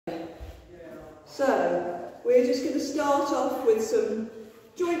So we're just going to start off with some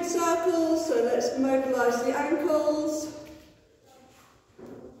joint circles, so let's mobilise the ankles.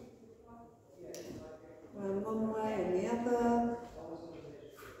 Round one way and the other.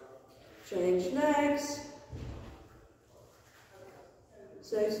 Change legs.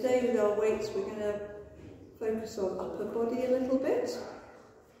 So stay with our weights, we're going to focus on upper body a little bit.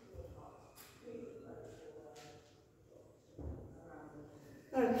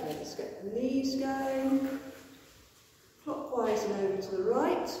 Okay, let's get the knees going. Clockwise and over to the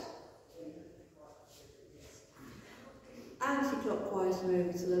right. Anti-clockwise and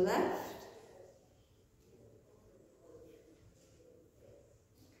over to the left.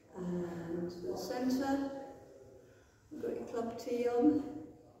 And to the centre. You've got your club tee on.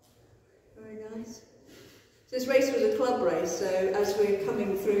 Very nice. So this race was a club race, so as we're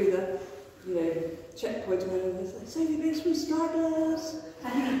coming through the checkpoint, there's like, save your bits from stragglers.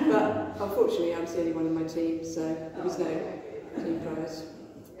 But unfortunately, I was the only one in my team, so there was no team prize.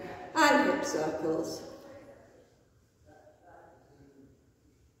 And hip circles.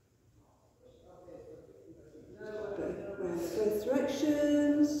 Round both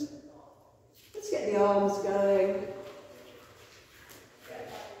directions. Let's get the arms going.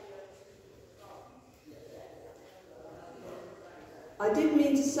 I did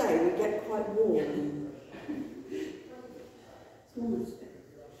mean to say we get quite warm.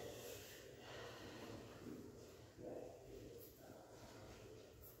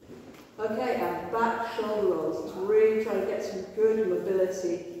 Okay, and back shoulder rolls. It's really trying to get some good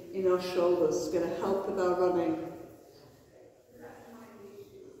mobility in our shoulders. It's going to help with our running.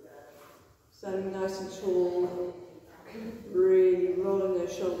 Standing nice and tall. Really rolling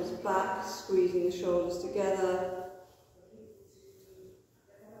those shoulders back, squeezing the shoulders together.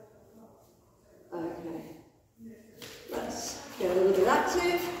 Okay, let's get a little bit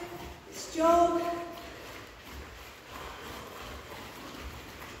active. Let's jog.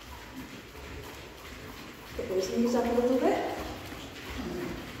 Get those knees up a little bit.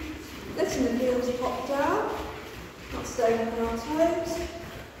 Letting the heels pop down, not staying on our toes.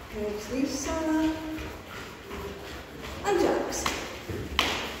 Hips looser. And jacks.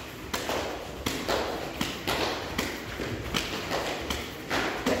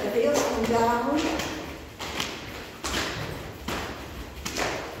 Let the heels come down.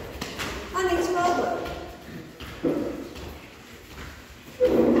 And into elbow.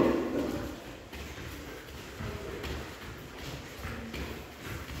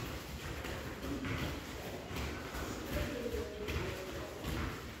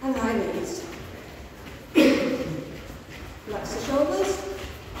 And high knees. Relax the shoulders.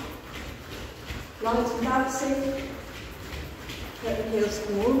 Light and balancing. Let the heels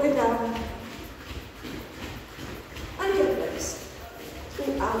come all the way down. And your legs.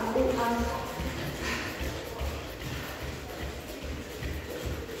 All out, all out.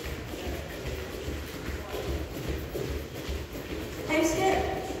 Hey, skip.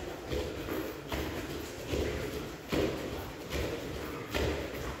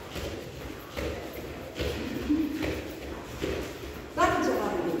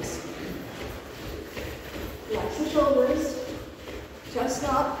 Relax the shoulders, chest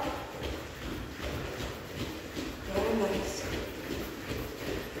up, very nice.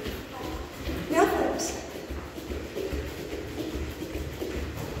 The elbows.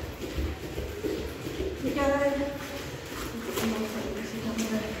 Keep going.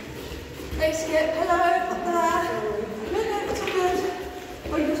 Hey Skip, hello, up there. No, it's all good.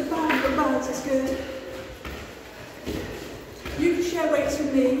 Oh, you just bad, but balance is good. You can share weights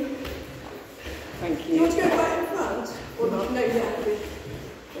with me. Thank you. You want to go right in front? Or not? No, yeah.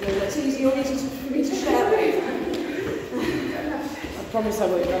 That's easy or easy for me to share with. I promise I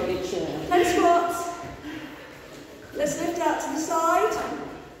won't drop your chair. 10 squats. Let's lift out to the side.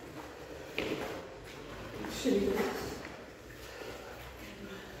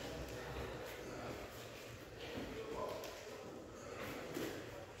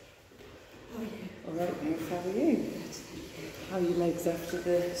 All right, thanks. How are you? How are your legs after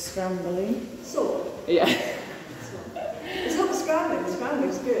the scrambling? Sore. Yeah. It's not the scrambling. The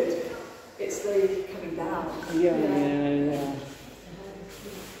scrambling's good. It's the coming down. Yeah.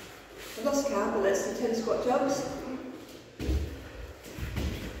 I've lost count, but let's do 10 squat jumps.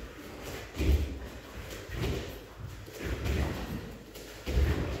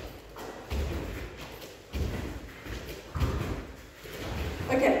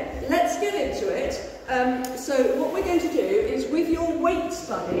 Okay, let's get into it. So what we're going to do is with your weights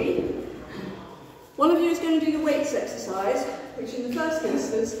buddy, one of you is going to do the weights exercise, which in the first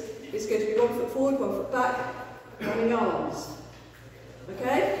instance is going to be 1 foot forward, 1 foot back, running arms.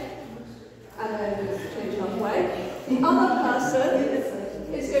 Okay? And then the other person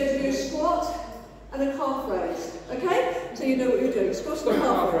is going to do a squat and a calf raise. Okay? So you know what you're doing. Squat and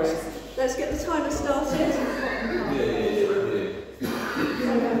calf raise. Let's get the timer started.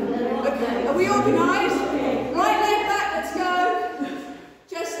 Okay, are we organised? Right leg back, let's go.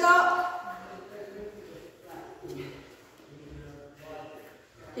 Chest up.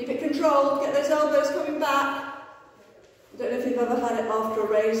 Keep it controlled, get those elbows coming back. I don't know if you've ever had it after a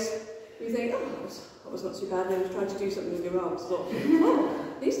race. You think, oh, that was not too bad. Then trying to do something with your arms. Thought,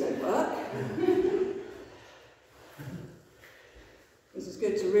 oh, these don't work. This is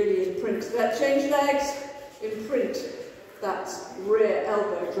good to really imprint that. Change legs, imprint that rear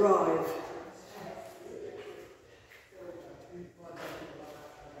elbow drive.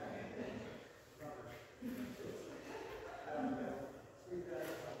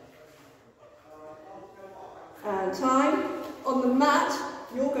 And time. On the mat,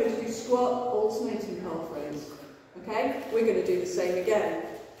 you're going to do squat, alternating calf raise. Okay? We're going to do the same again.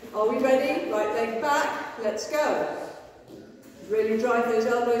 Are we ready? Right leg back. Let's go. Really drive those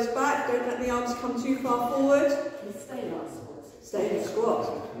elbows back. Don't let the arms come too far forward. Stay in our squat. Stay in the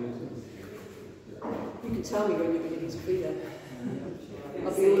squat. You can tell me when you're beginning to feel it.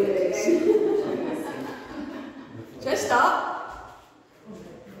 I'll be all ears. Chest up.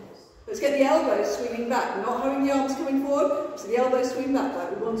 Let's get the elbows swinging back. We're not having the arms coming forward, so the elbows swing back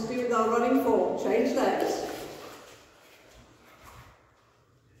like we want to do with our running form. Change legs.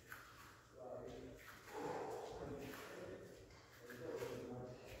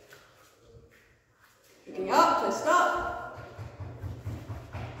 Looking up, chest up.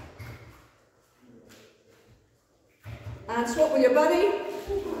 And swap with your buddy.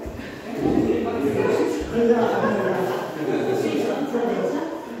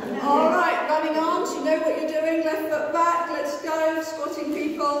 Alright, running arms, you know what you're doing, left foot back, let's go, squatting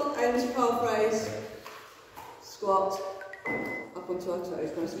people, and calf raise, squat, up onto our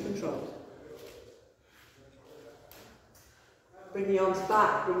toes, nice and controlled. Bring the arms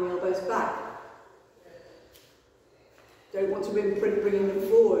back, bring the elbows back. Don't want to imprint bringing them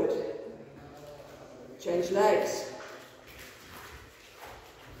forward. Change legs.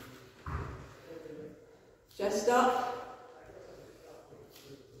 Chest up.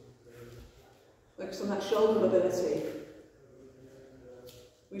 Focus on that shoulder mobility.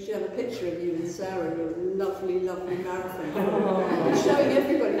 We should have a picture of you and Sarah in your lovely, lovely marathon. We're showing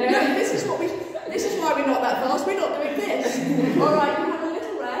everybody. No, this is why we're not that fast. We're not doing this. All right, you have a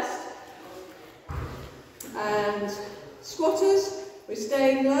little rest. And squatters, we're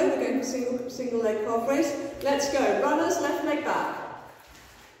staying low. We're going for single leg calf raise. Let's go. Runners, left leg back.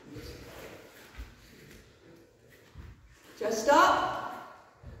 Chest up.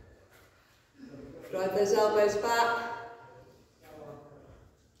 Drive those elbows back.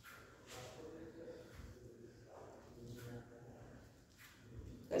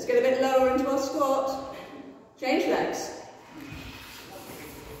 Let's get a bit lower into our squat. Change legs.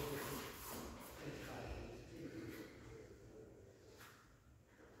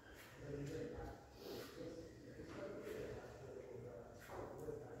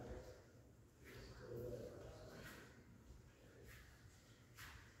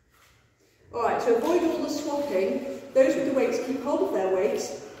 Alright, to avoid all the swapping, those with the weights keep hold of their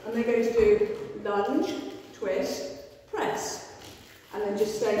weights and they're going to do lunge, twist, press, and then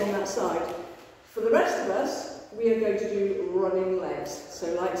just stay on that side. For the rest of us, we are going to do running legs.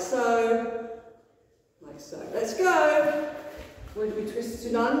 So like so, like so. Let's go! Where do we twist to?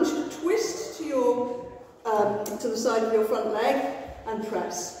 Lunge, twist to your to the side of your front leg and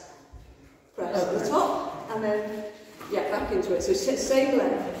press. Press at the top and then back into it. So same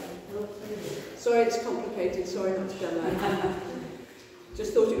leg. Sorry it's complicated, sorry not to go there.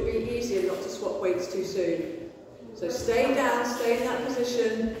 Just thought it would be easier not to swap weights too soon. So stay down, stay in that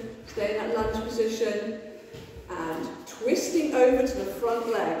position, stay in that lunge position, and twisting over to the front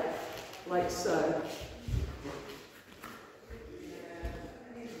leg, like so.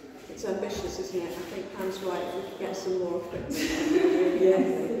 It's ambitious, isn't it? I think Pam's right, we could get some more equipment.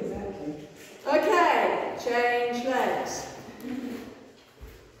 Yes, exactly. Okay, change legs.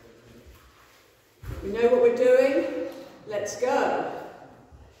 We know what we're doing, let's go.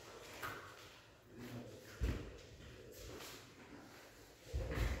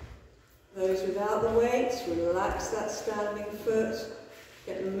 Those without the weights, relax that standing foot,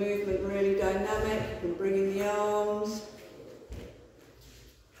 get the movement really dynamic and bringing the arms.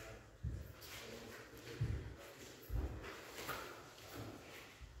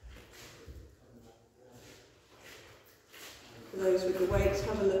 For those with the weights,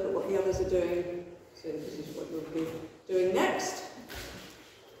 have a look at what the others are doing. So this is what we'll be doing next.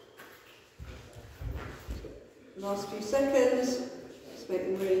 Last few seconds. Just make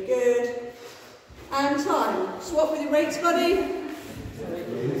them really good. And time. Swap with your weights, buddy.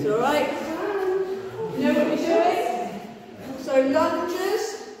 It's all right. You know what you're doing? So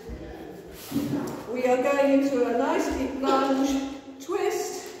lunges. We are going into a nice deep lunge,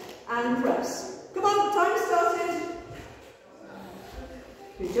 twist, and press. Come on, time started.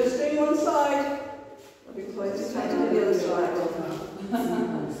 If you're just doing one side, I'll be pointing to the other side.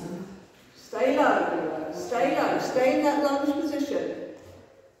 Stay low, stay low, stay in that lunge position.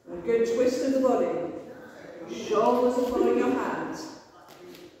 A good twist of the body. Shoulders are following your hands.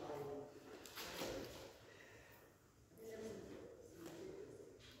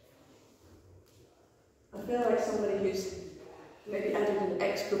 I feel like somebody who's maybe added an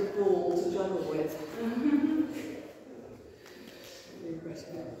extra ball to juggle with.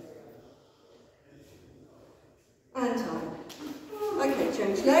 And time. Okay,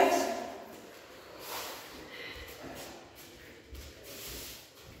 change legs.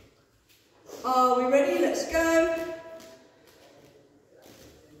 Are we ready? Let's go.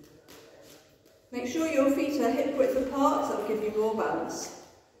 Make sure your feet are hip width apart, so that'll give you more balance.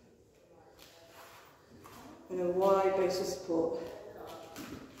 And a wide base of support.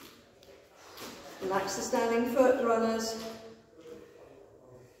 Relax the standing foot, runners.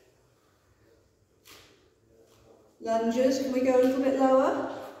 Lunges, can we go a little bit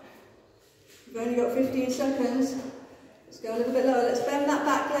lower? We've only got 15 seconds. Let's go a little bit lower. Let's bend that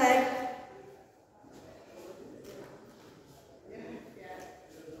back leg.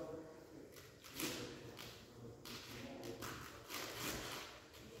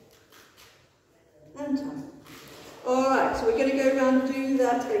 And time. Alright, so we're going to go around and do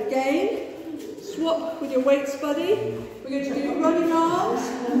that again. Swap with your weights, buddy. We're going to do running arms.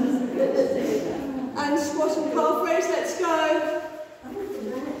 And squat and calf raise, let's go.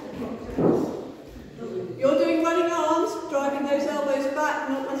 You're doing running arms, driving those elbows back,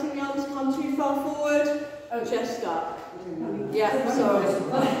 not letting the arms come too far forward. Chest up. Yeah,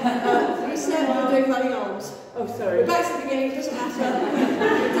 sorry. You said you're doing running arms. Oh, sorry. We're back to the beginning, it doesn't matter.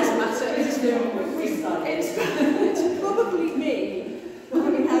 It doesn't matter. It's probably me, for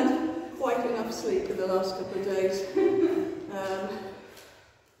having had quite enough sleep in the last couple of days.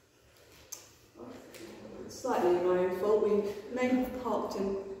 Slightly my own fault. We may have parked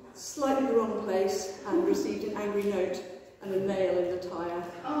in slightly the wrong place and received an angry note and a nail in the tyre.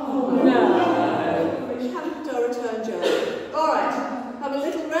 Oh no! Which hampered our return journey. Alright, have a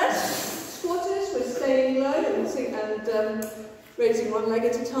little rest. Squatters, we're staying low and raising one leg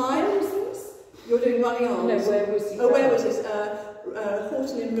at a time. You're doing running arms. No, where was he? Oh, where was this?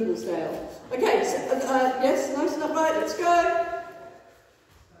 Horton in Ribblesdale. Okay, so, yes, nice and upright, let's go.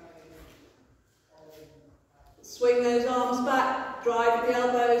 Swing those arms back, drive the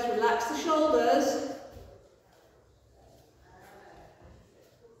elbows, relax the shoulders.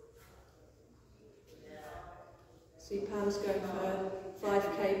 See Pam's going for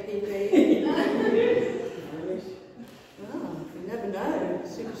 5k PB. Oh, you never know,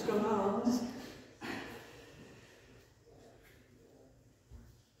 super strong arms.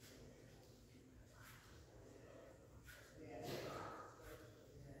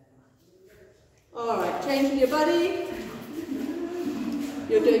 Alright, changing your body.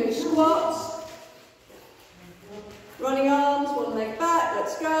 You're doing squats. Running arms, one leg back,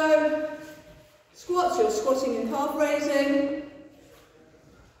 let's go. Squats, you're squatting and calf raising.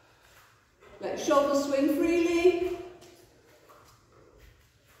 Let shoulders swing freely.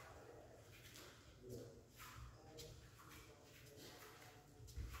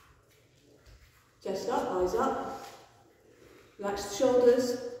 Chest up, eyes up. Relax the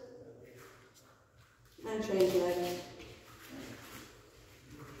shoulders. And change legs.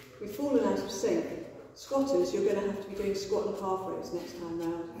 We've fallen out of sync. Squatters, you're going to have to be doing squat and calf raise next time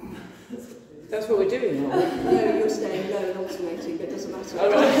round. That's what we're doing, aren't we? No, you're staying low and alternating, but it doesn't matter. All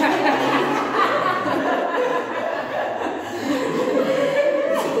right.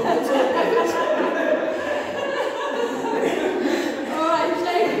 Alright,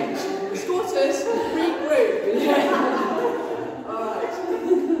 change. Squatters, regroup. Alright.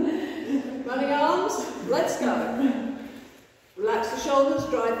 Running arms, let's go. Relax the shoulders,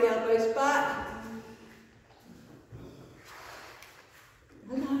 drive the elbows back.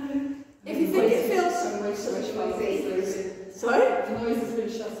 Hello. If you think it feels... Sorry? The noise has been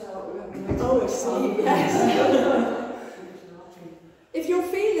shut out. Oh, I see, yes. If you're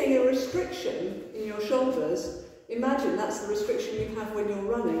feeling a restriction in your shoulders, imagine that's the restriction you have when you're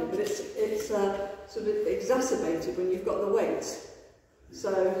running, but it's sort of exacerbated when you've got the weight.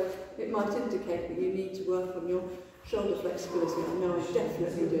 So it might indicate that you need to work on your shoulder flexibility. I know I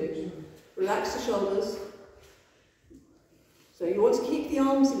definitely do. Relax the shoulders. So you want to keep the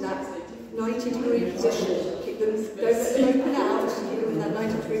arms in that 90-degree position. Keep them, don't let them open out, keep them in that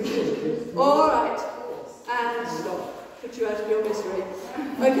 90-degree position. All right, and stop. Put you out of your misery.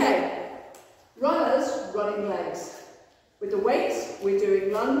 Okay, runners, running legs. With the weights, we're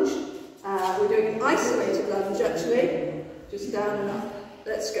doing lunge. We're doing an isolated lunge actually, just down and up.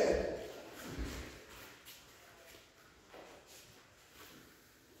 Let's go.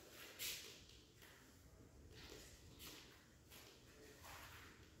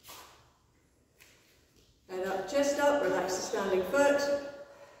 And up, chest up, relax the standing foot.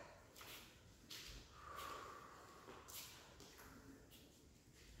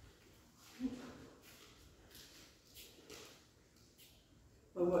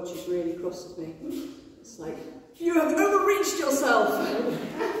 My watch has really crossed me. It's like, you have overreached yourself!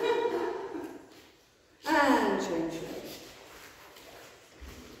 And change legs.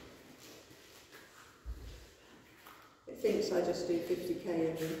 It thinks I just do 50k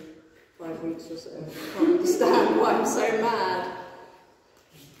every 5 weeks or so. I can't understand why I'm so mad.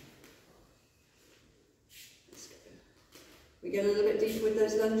 Let's go. We get a little bit deeper with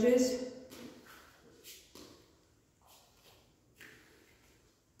those lunges.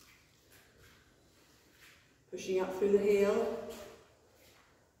 Pushing up through the heel.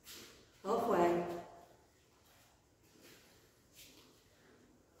 Halfway.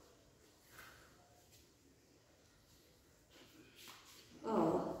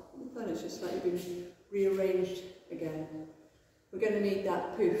 It's just like you've been rearranged again. We're going to need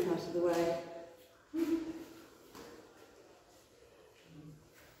that poof out of the way.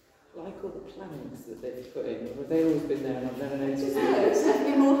 Like all the plannings that they've put in, have they always been there and I've never noticed? No, it's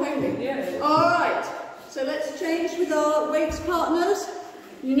definitely more homely. Yeah. Alright, so let's change with our weights partners.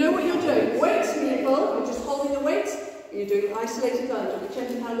 You know what you're doing. Weights, people, you're just holding the weights and you're doing isolated lunge. You're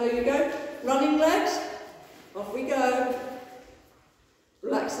checking how low you go. Running legs, off we go.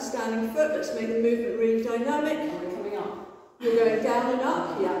 Relax the standing foot, let's make the movement really dynamic. Are we coming up? You're going down and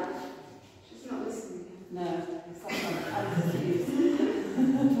up, yeah. She's not listening. No, it's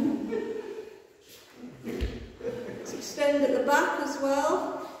Let's extend at the back as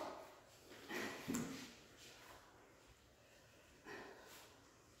well.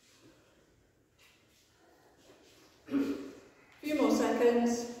 A few more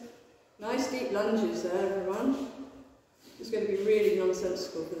seconds. Nice deep lunges there, everyone. It's going to be really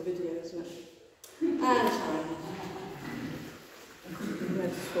nonsensical for the video, isn't it? And time.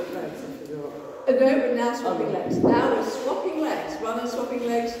 swap legs, I forgot. No, we're now swapping legs. Now we're swapping legs. Runner swapping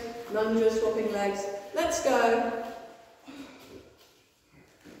legs, lunger swapping legs. Let's go.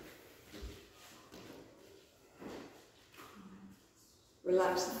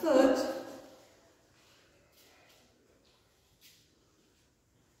 Relax the foot.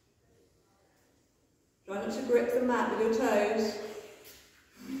 Try not to grip the mat with your toes.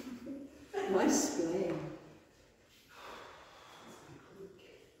 Nice spleen.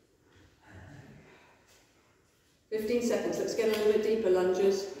 "15 seconds. Let's get a little bit deeper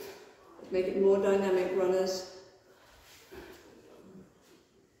lunges. Let's make it more dynamic, runners.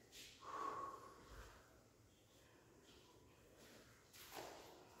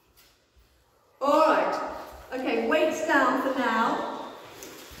 Alright, okay, weights down for now.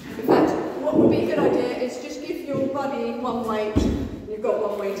 In fact, what would be a good idea is just give your buddy one weight. You've got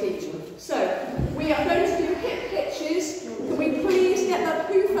one weight each. So, we are going to do hip hitches. Can we please get that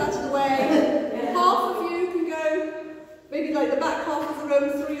poof out of the way? Half of you can go, maybe like the back half of the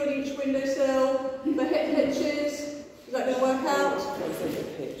room, 3 on each windowsill. The hip hitches. Is that going to work out? What's a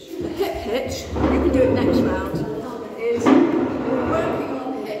hip hitch? The hip hitch, you can do it next round, is working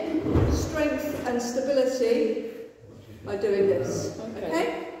on hip strength and stability by doing this.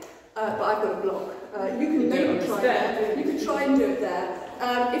 Okay? But I've got a block. You can maybe try that. You can try and do it there.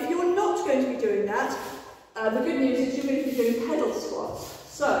 If you're not going to be doing that, the good news is you're going to be doing pedal squats.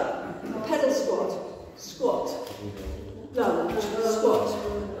 So, pedal squat, squat, lunge, squat,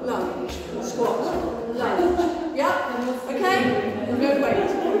 lunge, squat, lunge. Yeah? Okay? No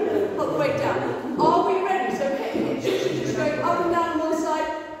weight. Put the weight down. Are we ready? So hip hitches, you're just going up and down one side.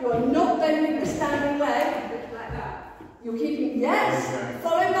 You are not bending the standing leg. You're keeping, yes,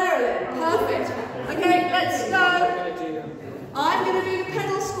 follow Marilyn, perfect. Okay, let's go. I'm going to do the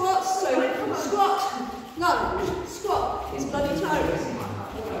pedal squats, so squat, lunge, squat, it's bloody toes.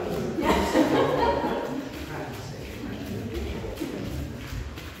 Yes.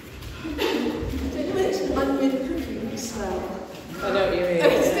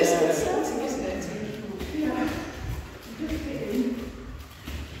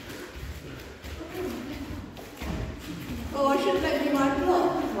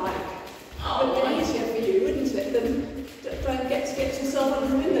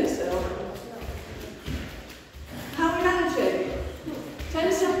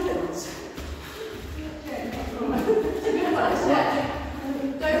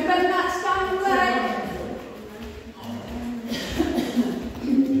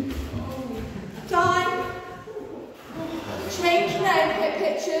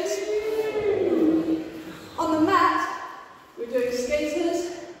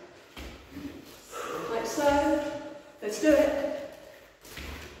 Let's do it.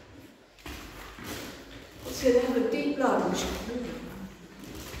 Let's see, they have a deep lunge.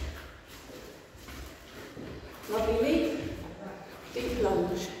 Lovely leap, deep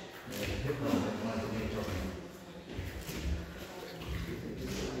lunge.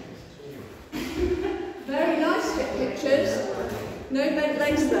 Very nice hip pictures. No bent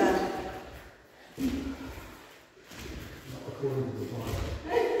legs there.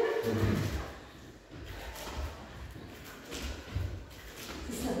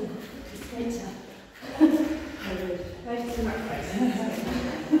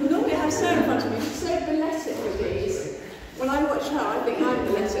 Normally I have Sarah in front of me, she's so balletic with these. When I watch her, I think I'm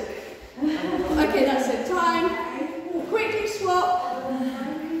balletic. Okay, that's it. Time. Quickly swap.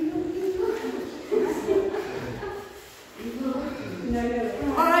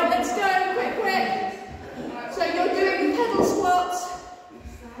 Alright, let's go. Quick. So you're doing pedal squats,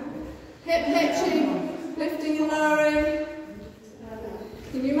 hip hitching, lifting and lowering.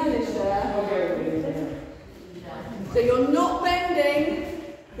 Can you manage there? So you're not bending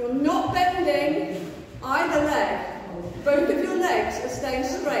either leg. Both of your legs are staying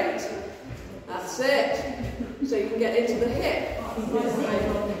straight. That's it. So you can get into the hip.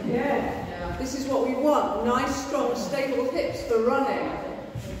 Yeah. This is what we want. Nice, strong, stable hips for running.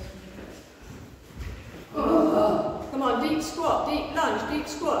 Oh. Come on, deep squat, deep lunge, deep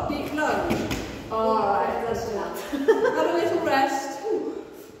squat, deep lunge. Alright, that's enough. Have a little rest.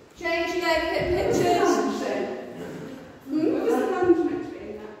 Change leg, hip hitches. What was the lunge meant to be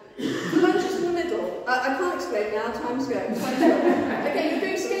in that? The lunge is in the middle. I can't explain now, time's going. Okay, you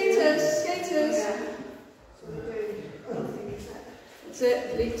do skaters. Yeah. That's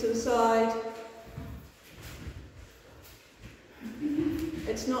it, leap to the side.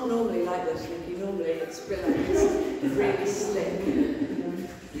 It's not normally like this, Nikki. Normally it's relaxed, really slick.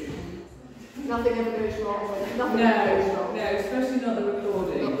 Nothing ever goes wrong with it. Nothing ever goes wrong. No, especially not the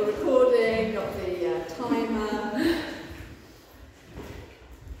recording. Not the recording, not the timer.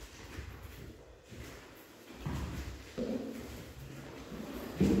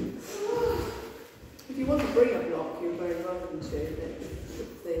 If you want to bring a block, you're very welcome to.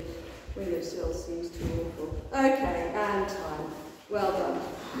 The windowsill seems too awful. Okay, and time. Well done.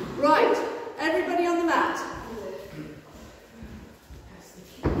 Right, everybody on the mat.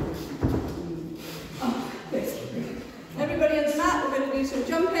 Everybody on the mat, we're going to do some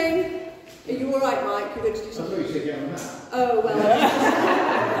jumping. Are you alright, Mike? You're going to do some... I thought you said get on the mat. Oh, well.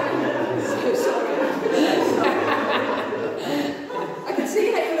 So sorry. I can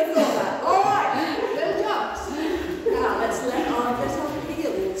see how you would have thought that. Alright, little jumps. Now, let's let our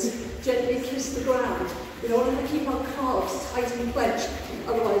heels gently kiss the ground. We don't want to keep our calves tight and clenched,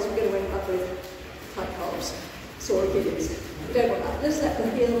 otherwise we're going to end up with tight calves, sore Achilles. We don't want that. Let's let the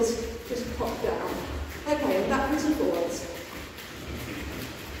heels just pop down. Okay, and backwards and forwards.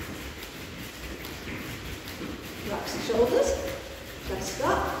 Relax the shoulders, chest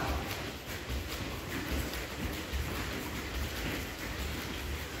up.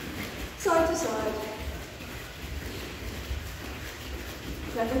 Side to side.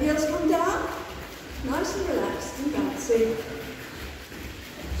 Let the heels come down. Nice and relaxed and bouncy.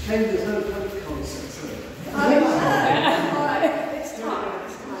 Shame there's no public concert. Alright, it's time.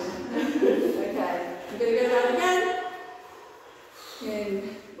 Okay, I'm going to go down again.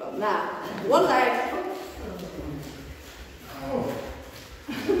 In, well now, one leg.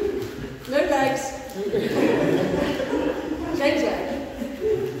 No legs. Change leg.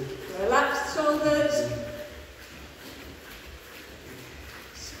 Relax the shoulders.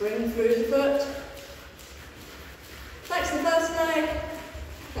 Spring through the foot. Flex the first leg,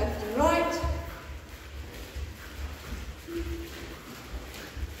 left and right.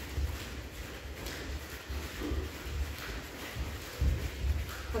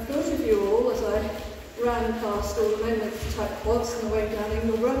 I thought of you all as I ran past all the men with tight quads on the way down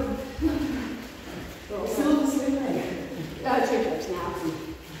Ingle Road. Still the same leg. Change legs now.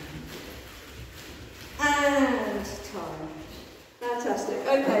 And time. Fantastic.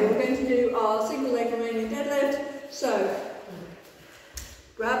 Okay, we're going to do our single leg remaining deadlift. So,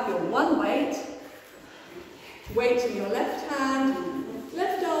 grab your one weight in your left hand,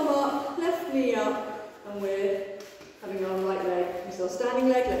 left arm up, left knee up, and we're having our right leg as our standing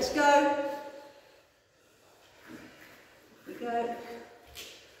leg. Let's go. Here we go.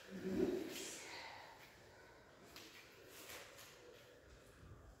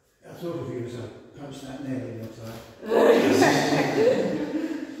 I thought of you as I punched that nail in your thigh.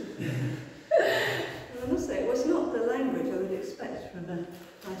 I must say, it was not the language I would expect from a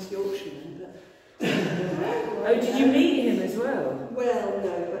nice Yorkshireman, but... Oh, did you meet him as well? Well,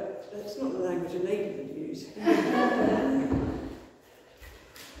 no, but it's not the language a lady would use.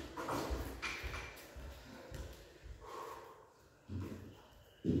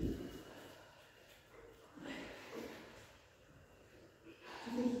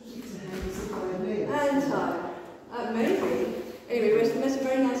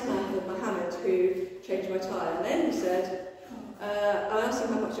 change my tyre. And then he said, I asked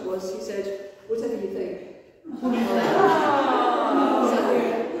him how much it was. He said, whatever you think. So,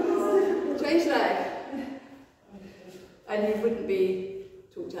 change leg. And you wouldn't be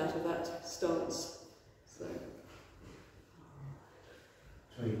talked out of that stance. So.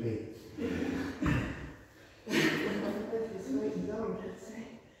 So you beat.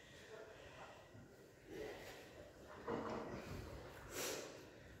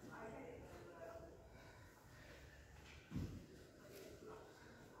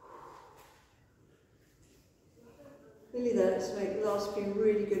 Really there, let's make the last few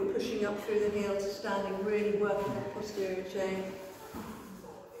really good, pushing up through the heels, standing, really working that posterior chain.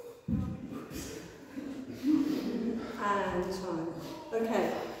 And time.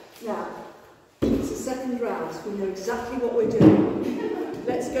 Okay, now, it's the second round, so we know exactly what we're doing.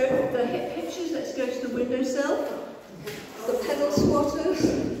 Let's go for the hip hitches, let's go to the windowsill. The pedal squatters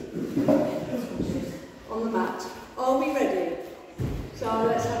on the mat. Are we ready? So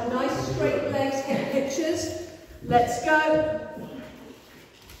let's have nice straight legs, hip hitches. Let's go.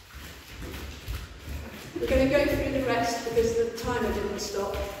 We're going to go through the rest because the timer didn't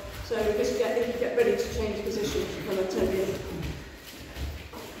stop. So just get ready to change position when I tell you.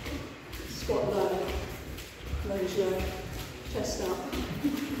 Squat low, lunge low, chest up.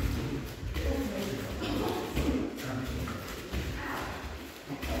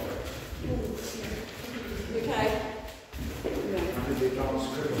 Okay?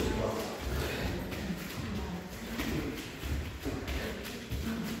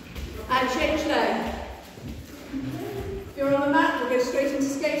 And change leg. If you're on the mat, we'll go straight into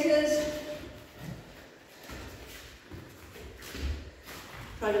skaters.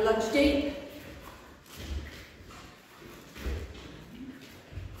 Try to lunge deep.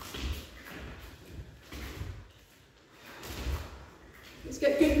 Let's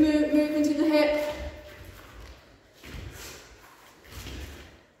get good movement in the hip.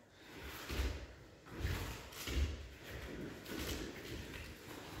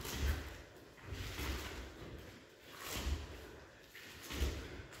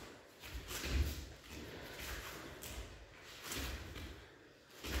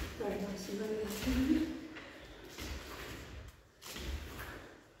 Very nice and very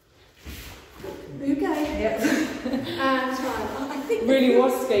Are you okay? Yeah. And time. I think Really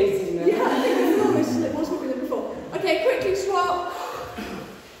was skating then. Yeah, I think the floor it wasn't with it before. Okay, quickly swap.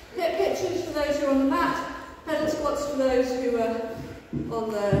 Hip hitches for those who are on the mat. Pedal squats for those who are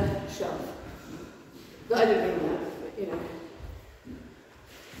on the shelf. I don't mean that, but you know.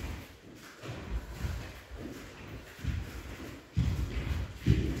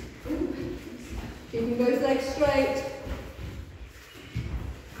 Keeping both legs straight.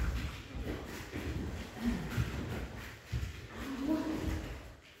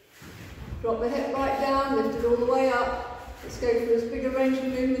 Drop the hip right down, lift it all the way up. Let's go for as big a range of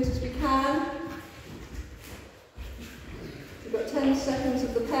movement as we can. We've got 10 seconds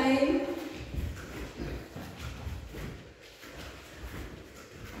of the pain.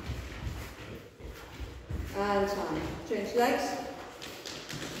 And time. Change legs.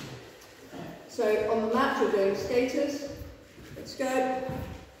 So on the mat you're doing skaters. Let's go.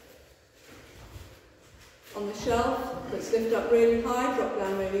 On the shelf, let's lift up really high, drop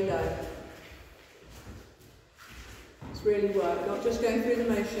down really low. It's really work, not just going through the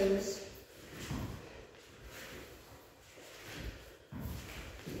motions.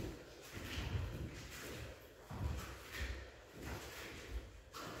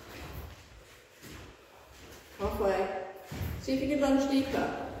 Halfway. See if you can lunge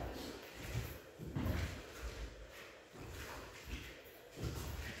deeper.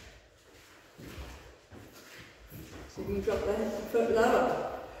 So you can drop the foot lower.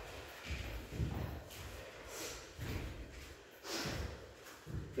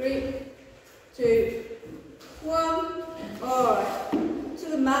 Three, two, one. Alright. To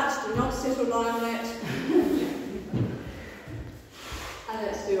the mat, do not sit or lie on it. And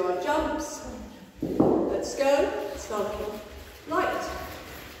let's do our jumps. Let's go. Start off light.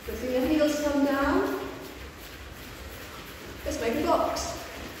 Letting the heels come down. Let's make a box.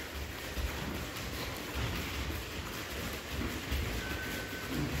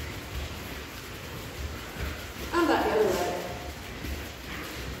 And back the other way.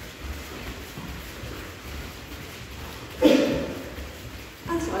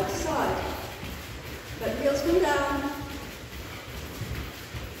 And side to side. Let the heels come down.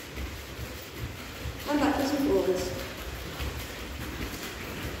 And backwards and forwards.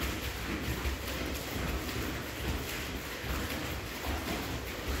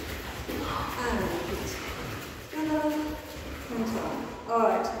 And repeat. And time.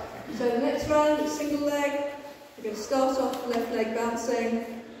 Alright. So the next round, single leg. We're going to start off left leg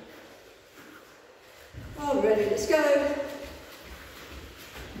bouncing. Oh, we're ready, let's go.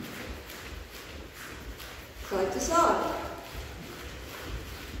 Side to side.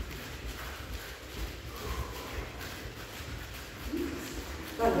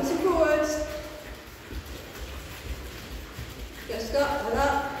 Backwards and forwards. Just up and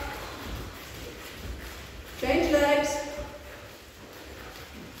up. Change legs.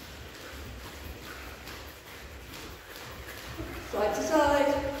 Side to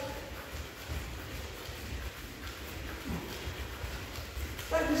side.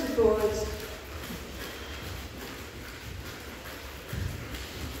 Backwards and forwards.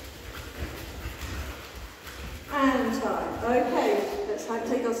 And time. Okay, let's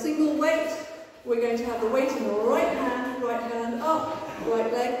take our single weight. We're going to have the weight in the right hand up,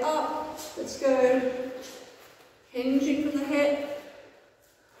 right leg up. Let's go. Hinging from the hip.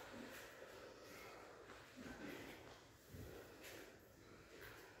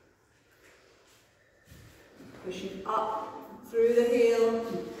 Pushing up through the heel,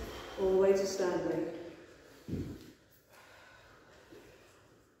 all the way to standing.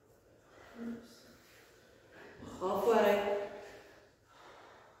 Halfway.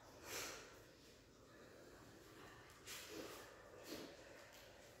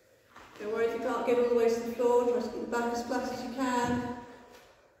 Don't worry if you can't get all the way to the floor, try to get the back as flat as you can.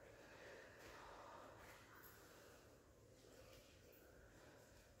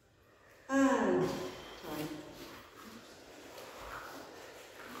 And time.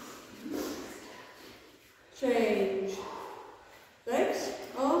 Change. Legs,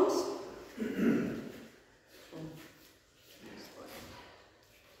 arms.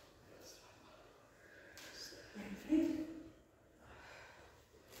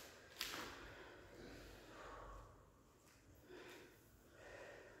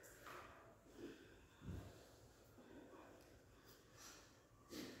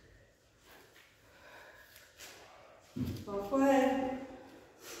 Halfway.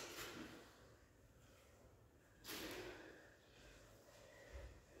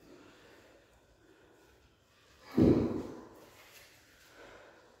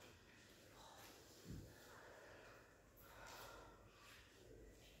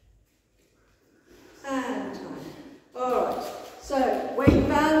 And time. Alright, so weight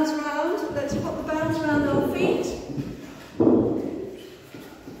bands round. Let's pop the bands around our feet.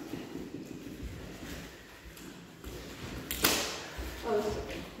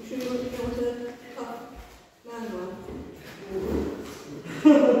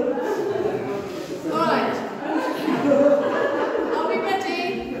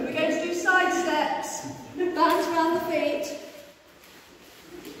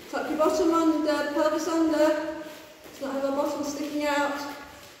 Bottom under, pelvis under. Let's not have our bottom sticking out.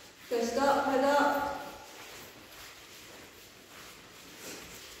 Chest up, head up.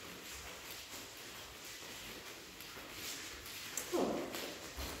 Oh,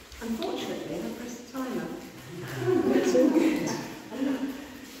 unfortunately, I pressed the timer. That's all good.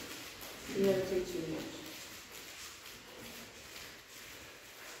 You never do too much.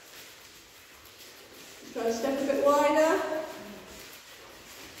 Let's try to step a bit wider.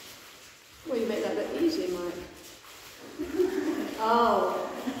 Well, you make that look easy, Mike. Oh.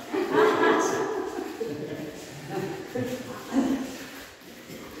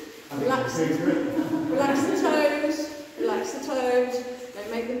 Relax the toes. Relax the toes.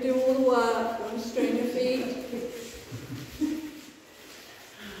 Don't make them do all the work. Don't strain your feet.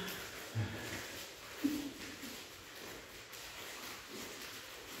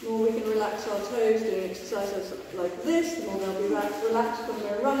 The more we can relax our toes doing exercises like this, the more they'll be relaxed when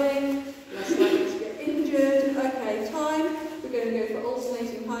we're running. Less likely to get injured. Okay, time. We're going to go for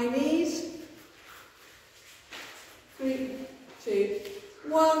alternating high knees. 3, 2,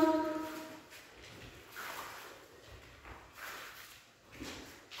 1.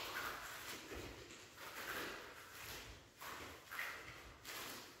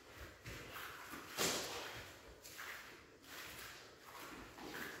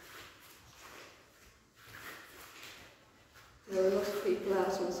 There are a lot of people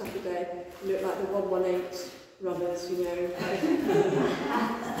out on Saturday who look like the 118 runners, you know.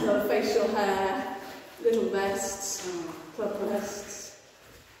 A lot of facial hair, little vests, club vests.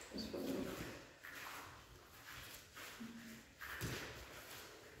 That's funny.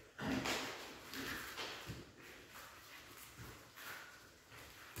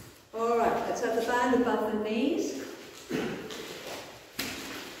 Alright, let's have the band above the knees. We're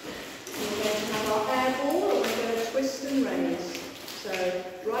going to have our air ball, and we're going to twist and raise. So,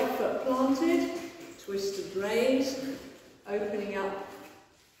 right foot planted, twist and raise, opening up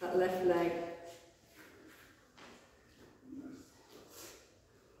that left leg.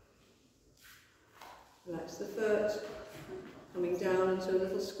 Relax the foot, coming down into a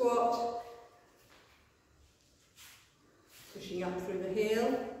little squat, pushing up through the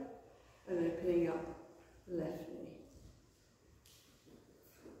heel and opening up the left knee.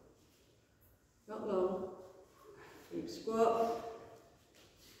 Not long. Deep squat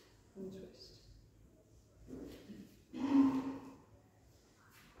and twist.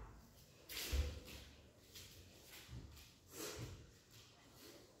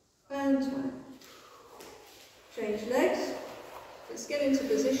 And time. Change legs. Let's get into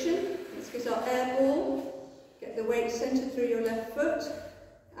position. Let's get our air ball. Get the weight centered through your left foot.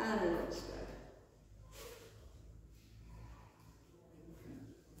 And let's go.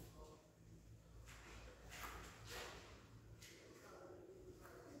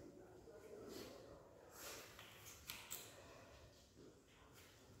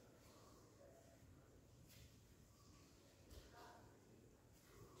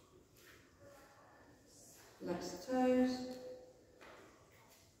 Relax the toes.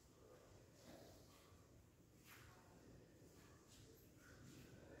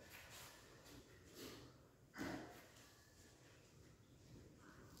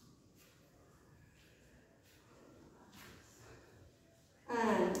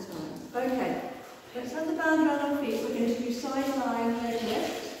 And time. Okay, let's have the band around our feet. We're going to do side lying leg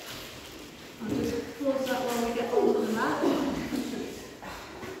lift. I'll just pause that while we get onto the mat.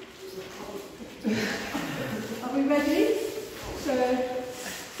 Are we ready? So,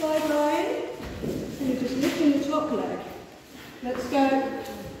 side lying, and you're just lifting the top leg. Let's go.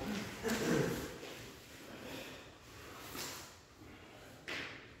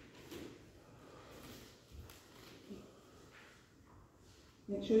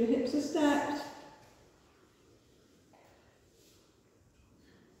 Make sure your hips are stacked.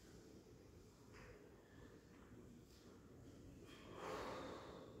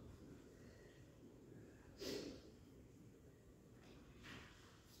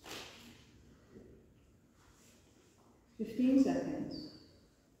 Fifteen seconds.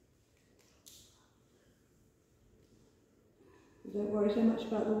 Don't worry so much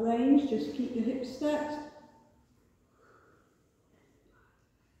about the range, just keep your hips stacked.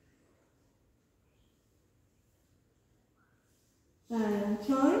 And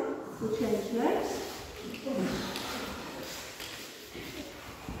time, we'll change legs.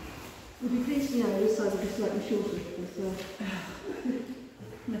 Would you please know this side will be slightly shorter because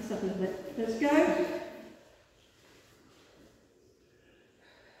messed up a little bit. Let's go.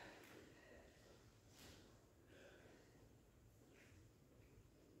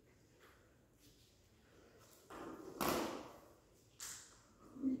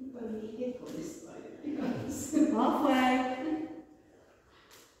 Halfway.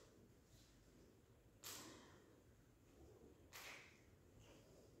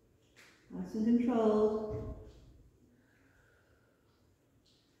 Nice and controlled.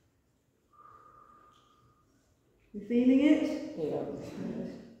 You feeling it? Yeah.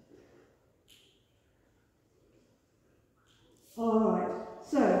 Alright,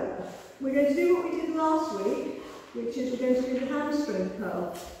 so we're going to do what we did last week, which is we're going to do the hamstring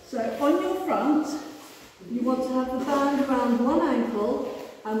curl. So on your front, you want to have the band around one ankle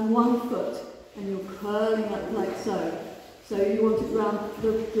and one foot, and you're curling up like so. So you want it around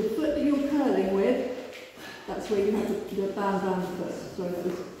the foot that you're curling with, that's where you have the band around the foot. Sorry, that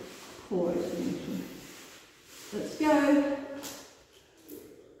was poor explanation. Let's go.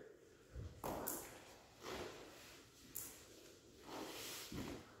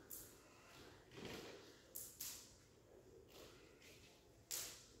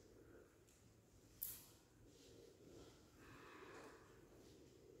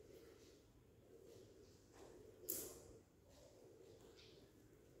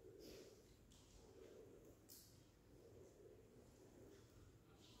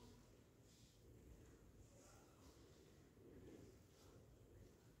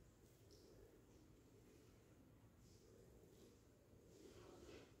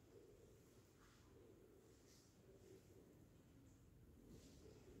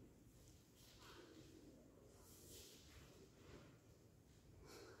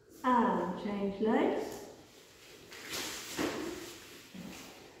 And change legs.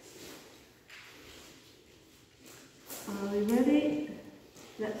 Are we ready?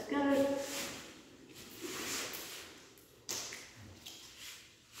 Let's go.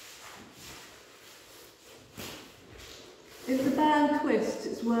 If the band twists,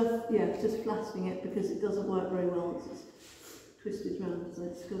 it's worth, just flattening it because it doesn't work very well once it's twisted round as I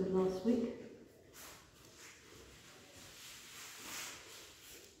discovered last week.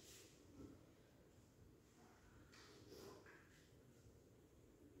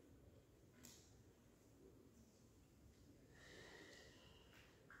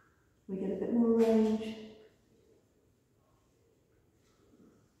 We get a bit more range.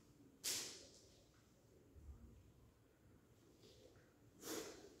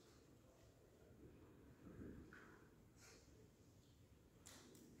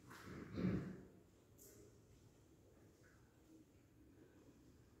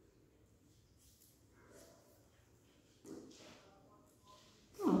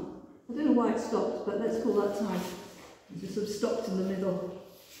 I don't know why it stopped, but let's call that time. It just sort of stopped in the middle.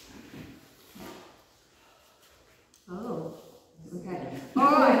 Oh, okay.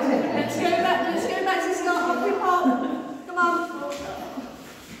 All right, let's go back to the start. Up we pop. Come on.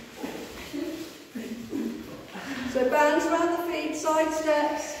 So bands around the feet, side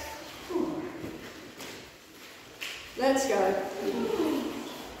steps. Let's go.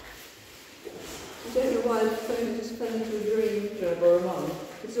 I don't know why the phone just fell into a dream. Do I borrow mine?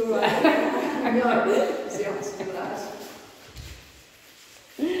 It's all right. No, that's the answer to that.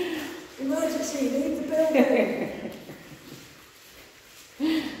 Emergency, leave the building.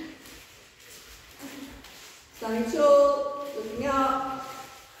 Standing tall, looking up.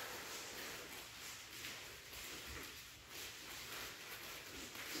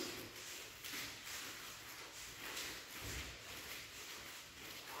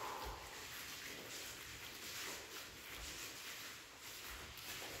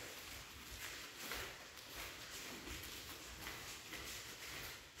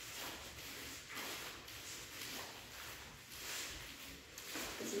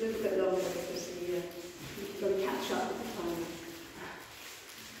 It's a little bit longer because you've got to catch up with the time.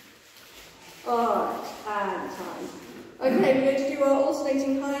 Alright, and time. Okay, we're going to do our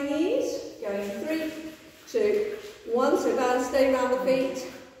alternating high knees. Going 3, 2, 1. So balance, stay around the feet.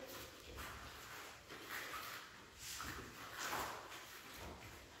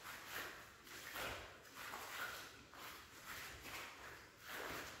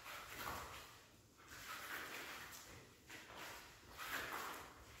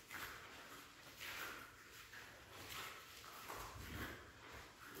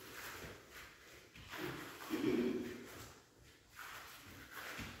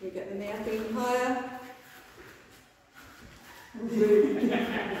 You get the knee up even higher.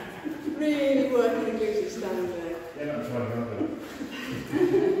 Really working the glutes standing leg. They're not trying to run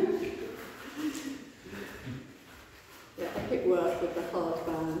Yeah, epic work with the hard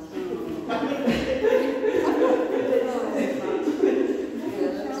band.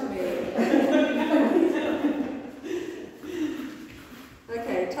 Yeah, that's me.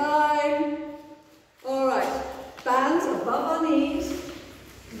 Okay, time. Alright, bands above our knees.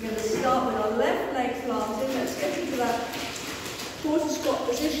 We're going to start with our left leg planted. Let's get into that quarter squat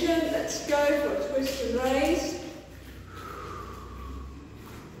position. Let's go for a twist and raise.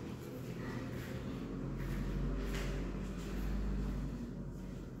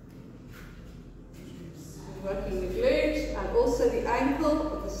 Working the glute and also the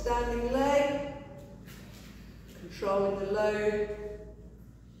ankle of the standing leg. Controlling the load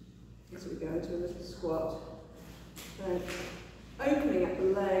as we go into a little squat. And opening up the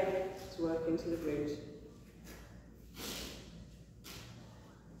leg to work into the glute.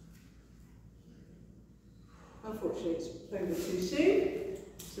 Unfortunately, it's over too soon.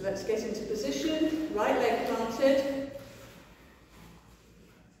 So let's get into position. Right leg planted.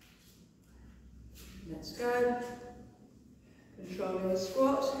 Let's go. Controlling the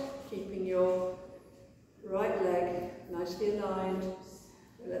squat, keeping your right leg nicely aligned.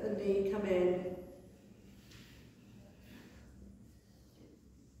 Let the knee come in.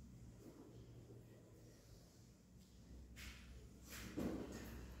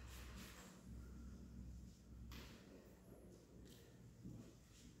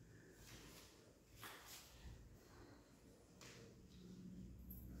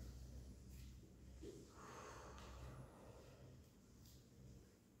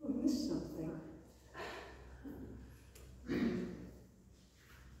 Missed something.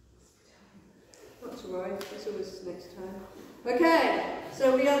 Not to worry, it's always next time. Okay,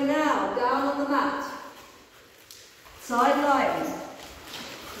 so we are now down on the mat. Side lines.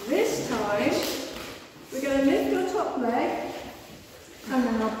 This time, we're going to lift your top leg, and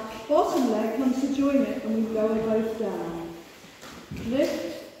then our bottom leg comes to join it, and we lower both down.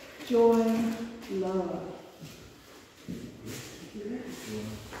 Lift, join, lower.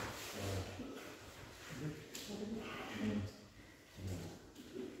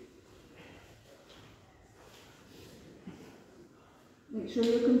 Make sure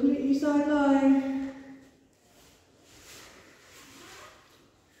you're completely sidelined.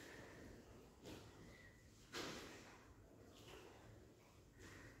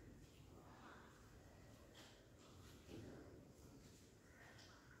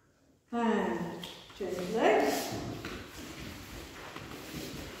 And change legs.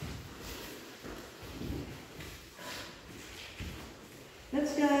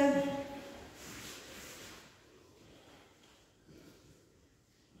 Let's go.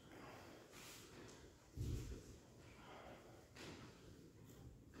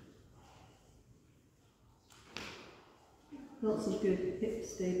 Lots of good hip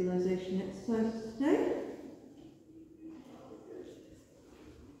stabilisation exercises today.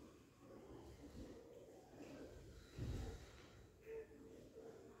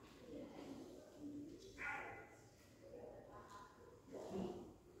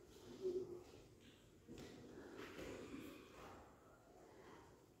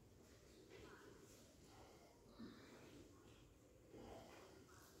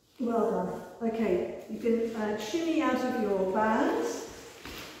 Well done. Okay, you can shimmy out of your bands,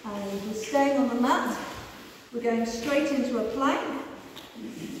 and we're staying on the mat. We're going straight into a plank.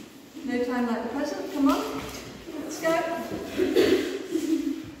 No time like the present. Come on, let's go.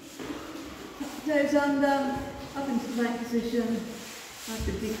 Toes under, up into the plank position. I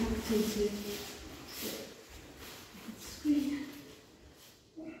could be decapitated. Squeeze.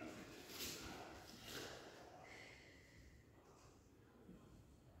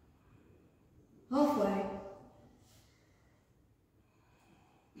 Halfway.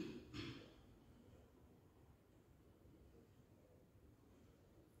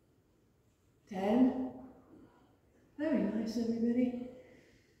 Ten. Very nice, everybody.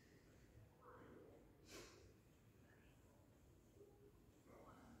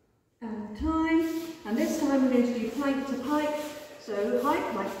 And time. And this time we're going to do plank to pike. So high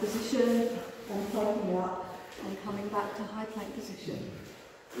plank position and planking up and coming back to high plank position.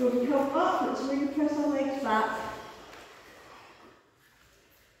 When we come up, let's really press our legs back.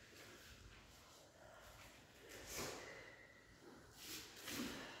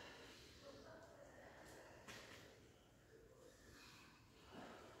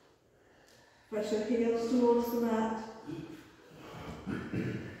 Press your heels towards the mat.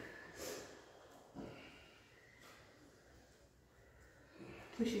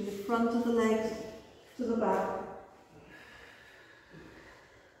 Pushing the front of the legs to the back.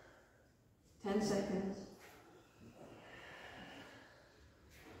 10 seconds.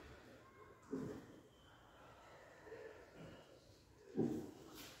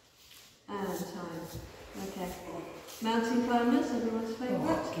 And time. Okay. Mountain climbers, everyone's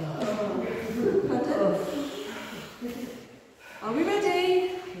favourite. Are we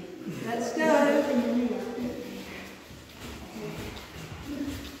ready? Let's go.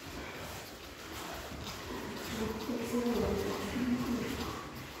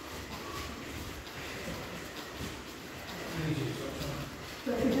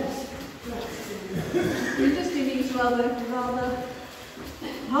 You just do these rather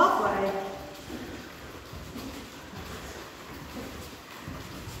halfway.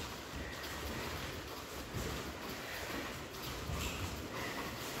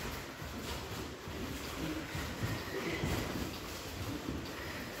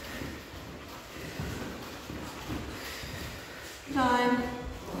 Time.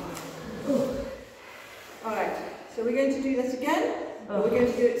 Alright, so we're going to do this again. But we're going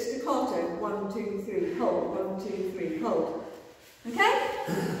to do it staccato. 1, 2, 3, hold. 1, 2, 3, hold. Okay?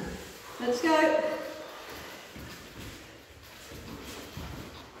 Let's go.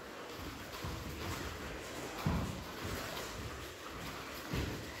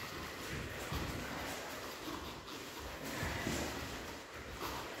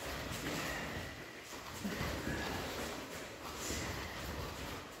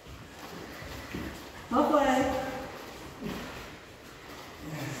 Halfway.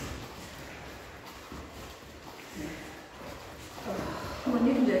 Come on,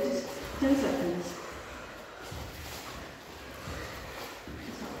 you can do it. Just 10 seconds.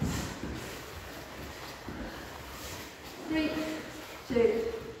 3, 2,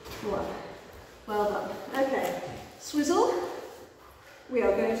 1. Well done. Okay. Swizzle. We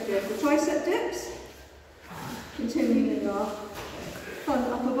are going to go for tricep dips. Continuing in our fun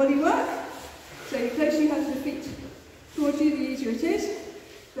upper body work. So the closer you have the feet towards you, the easier it is.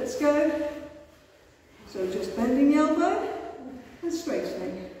 Let's go. So just bending the elbow and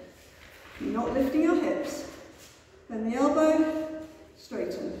straightening. You're not lifting your hips. Bend the elbow,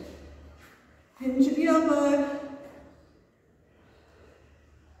 straighten. Hinge at the elbow.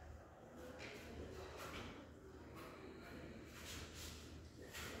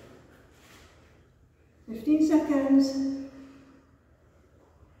 "15 seconds.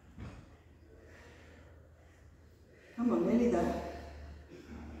 Come on, nearly there.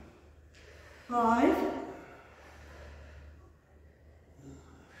 5,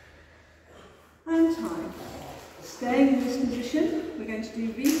 and time. Staying in this position, we're going to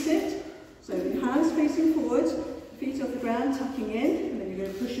do V-sit. So your hands facing forward, feet off the ground, tucking in, and then you're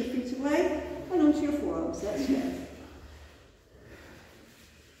going to push your feet away and onto your forearms. Let's go.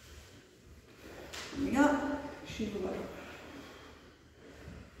 Coming up, shoot away.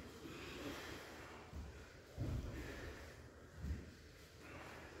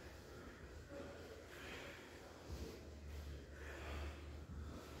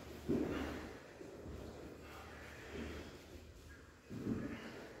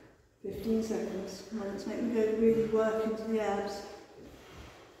 Seconds. Come on, let's make them go really work into the abs.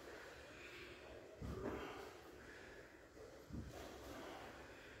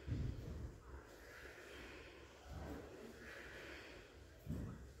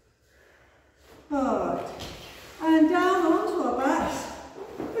 Alright, and down onto our backs,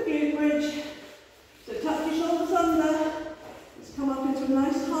 the glute bridge. So tuck your shoulders under. Let's come up into a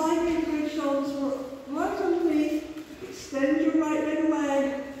nice high glute bridge, shoulders right underneath. Extend your right leg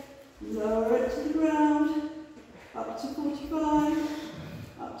away. Lower it to the ground, up to 45,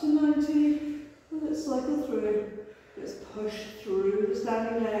 up to 90, and let's cycle through. Let's push through the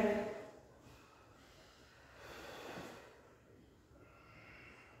standing leg.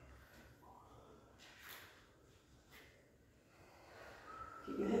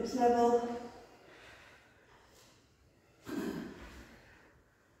 Keep your hips level.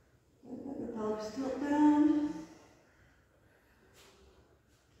 Don't let the pelvis tilt down.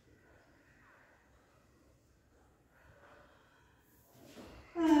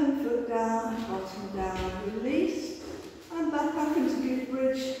 And foot down, bottom down, release, and back up into glute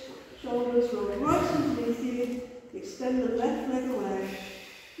bridge. Shoulders roll right underneath you. Extend the left leg away.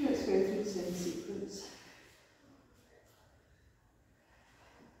 Let's go through the same sequence.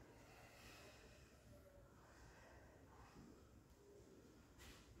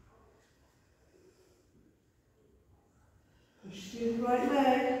 Push through the right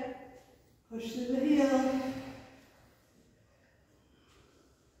leg. Push through the heel.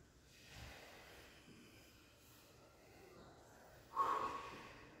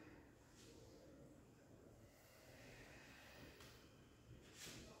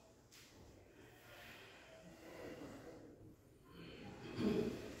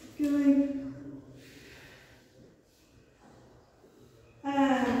 Going.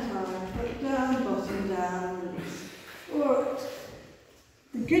 And time. Foot down, bottom down, release. Alright.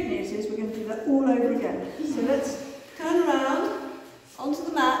 The good news is we're going to do that all over again. So let's turn around onto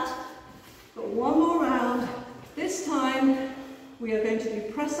the mat. Got one more round. This time we are going to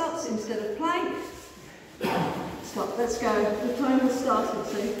do press-ups instead of plank. Stop, let's go. The time has started,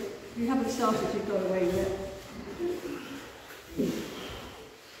 so if you haven't started, you've got away with it.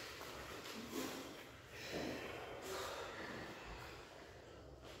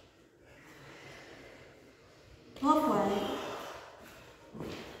 Halfway.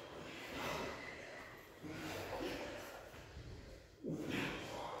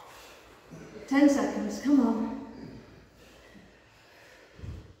 10 seconds, come on.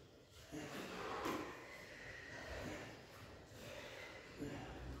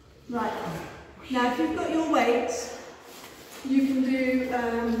 Right, now if you've got your weights, you can do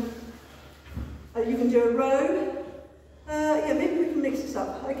a row. Yeah, maybe we can mix this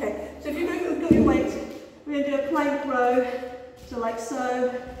up. Okay, so if you've got your weights, we're going to do a plank row, so like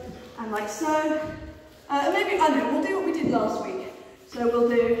so, and like so. Maybe, I know, we'll do what we did last week. So we'll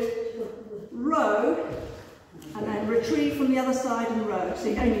do row, and then retrieve from the other side and row. So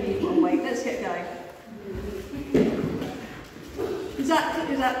you only need one weight. Let's get going. Does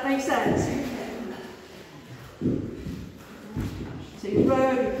that make sense? So you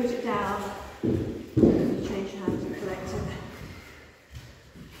row, you put it down, you change your hands and collect it.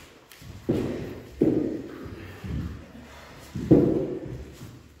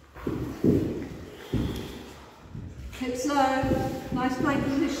 Hips low, nice plank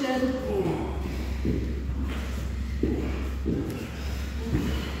position.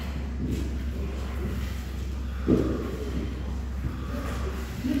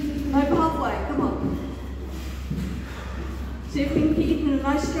 Over halfway, come on. See if we can keep in a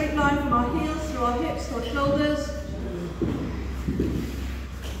nice straight line from our heels through our hips to our shoulders.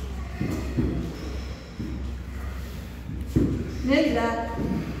 Nearly there.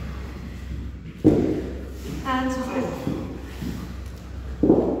 And time.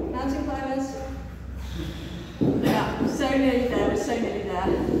 Mountain climbers. Yeah, so nearly there, we're so nearly there.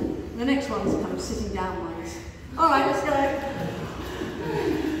 The next one's kind of sitting down ones. Alright, let's go.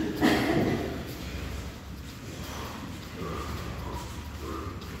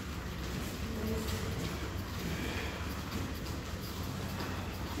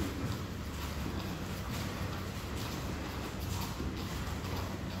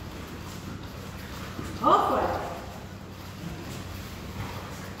 Halfway.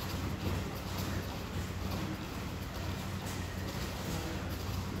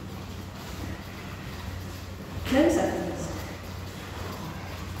 Ten seconds.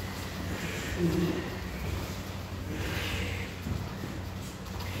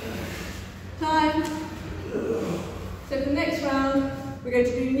 Time. So for the next round, we're going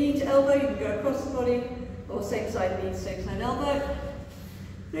to do knee to elbow. You can go across the body, or same side knee, same side elbow.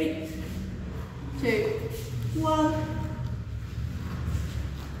 3, 2, 1.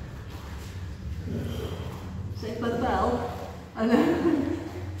 Saved by the bell. I know.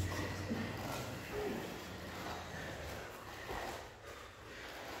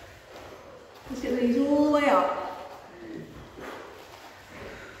 Let's get these all the way up.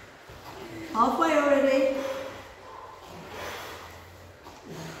 Halfway already.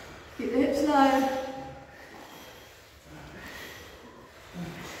 Keep the hips low.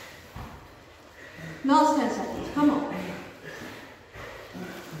 Last 10 seconds, come on.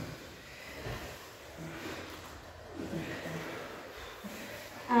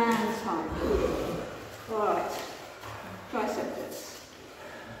 And time. Alright. Tricep dips.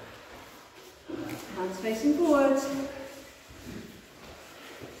 Hands facing forwards.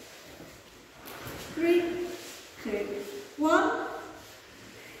 3, 2, 1.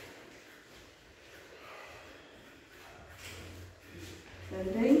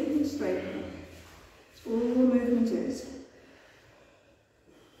 Bending and straightening. That's all the movement is.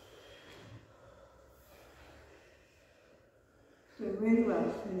 Doing really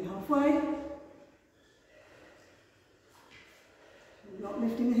well. Nearly halfway. Not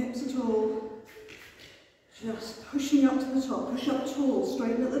lifting the hips at all. Just pushing up to the top. Push up tall,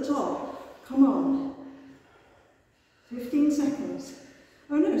 straighten at the top. Come on. 15 seconds.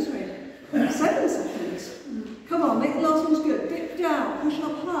 Oh no, sorry. 7 seconds. Come on, make the last ones good. Dip down, push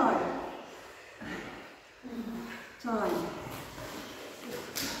up high. Time.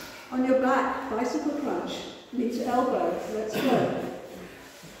 On your back, bicycle crunch. Knee to elbow. Let's go.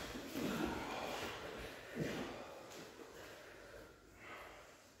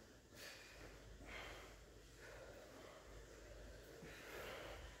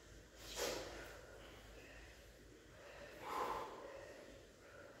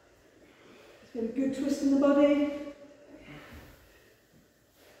 Get a good twist in the body.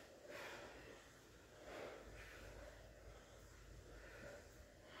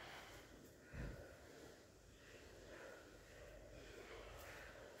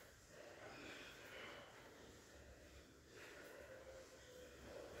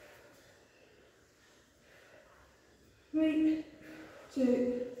 Three,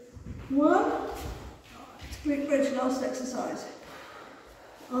 2, 1. Glute bridge, last exercise.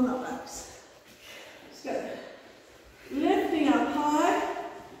 On our backs. Let's go. Lifting up high.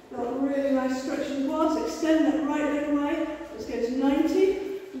 Got a really nice stretch in the quads. Extend that right leg away. Let's go to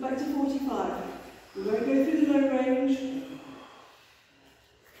 90 and back to 45. We won't go through the low range.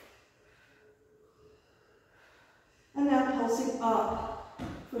 And now pulsing up.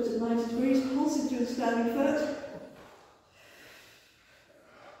 Foot at 90 degrees, pulsing through the standing foot.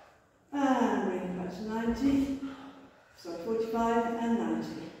 And bring it back to 90. So 45 and 90.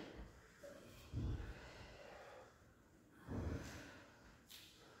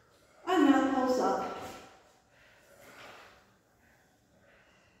 And now pulse up.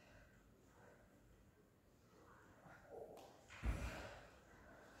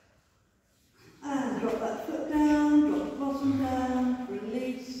 And drop that foot down, drop the bottom down,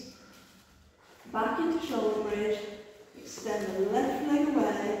 release. Back into shoulder bridge. Extend the left leg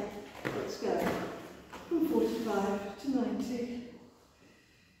away. Let's go. From 45 to 90.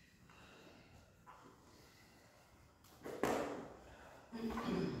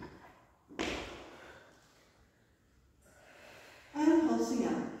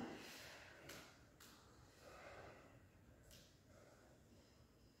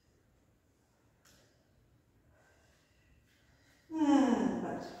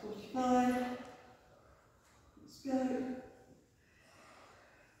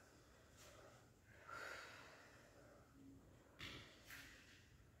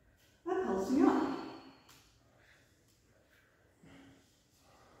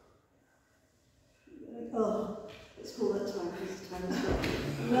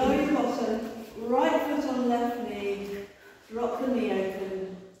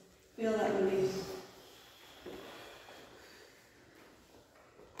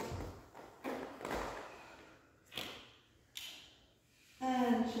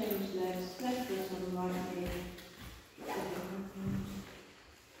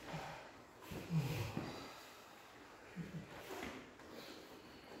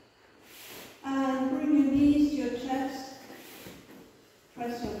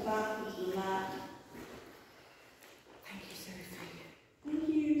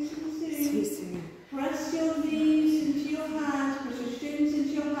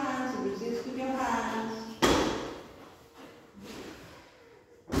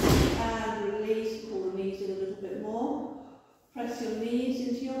 knees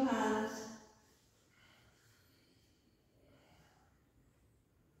into your hands.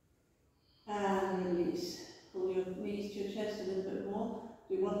 And release. Pull your knees to your chest a little bit more.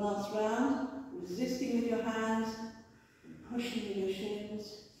 Do one last round. Resisting with your hands. Pushing with your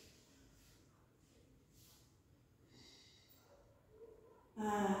shins.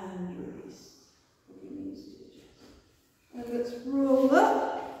 And release. Pull your knees to your chest. And let's roll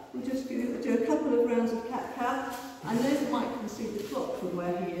up. We'll just do a couple of rounds of cat-cow. I know that Mike can see the clock from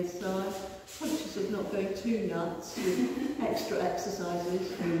where he is, so I'm conscious of not going too nuts with extra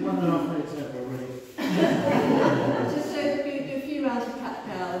exercises. 1.5 minutes over already. Just so do a few rounds of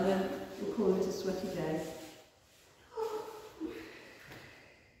cat-cow and then we'll call it a sweaty day.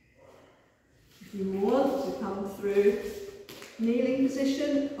 If you want to come through kneeling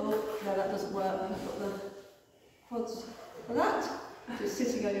position, oh no, that doesn't work, I've got the quads for that. Just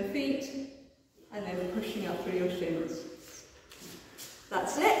sitting on your feet and then pushing up through your shins.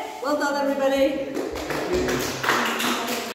 That's it. Well done, everybody.